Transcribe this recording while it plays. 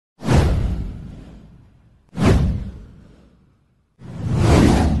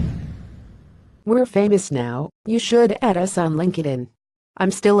We're famous now, you should add us on LinkedIn.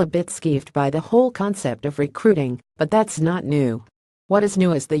 I'm still a bit skeeved by the whole concept of recruiting, but that's not new. What is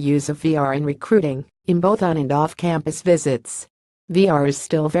new is the use of VR in recruiting, in both on and off-campus visits. VR is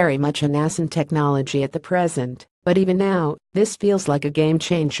still very much a nascent technology at the present, but even now, this feels like a game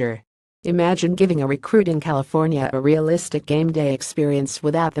changer. Imagine giving a recruit in California a realistic game day experience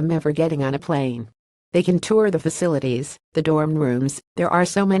without them ever getting on a plane. They can tour the facilities, the dorm rooms. There are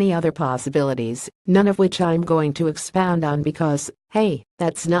so many other possibilities, none of which I'm going to expound on because, hey,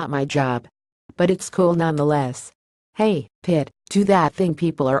 that's not my job. But it's cool nonetheless. Hey, Pitt, do that thing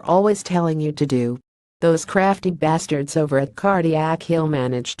people are always telling you to do. Those crafty bastards over at Cardiac Hill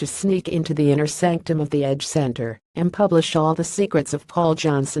managed to sneak into the inner sanctum of the Edge Center and publish all the secrets of Paul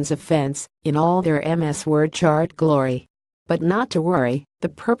Johnson's offense in all their MS Word chart glory. But not to worry, the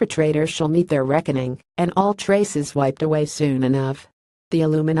perpetrators shall meet their reckoning, and all traces wiped away soon enough. The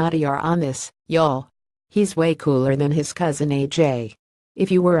Illuminati are on this, y'all. He's way cooler than his cousin AJ.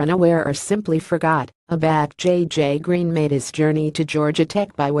 If you were unaware or simply forgot, about J.J. Green made his journey to Georgia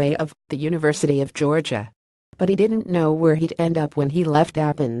Tech by way of the University of Georgia. But he didn't know where he'd end up when he left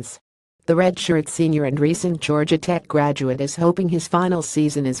Athens. The redshirt senior and recent Georgia Tech graduate is hoping his final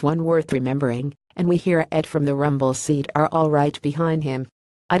season is one worth remembering, and we here Ed from the Rumble seat are all right behind him.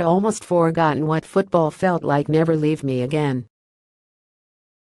 I'd almost forgotten what football felt like. Never leave me again.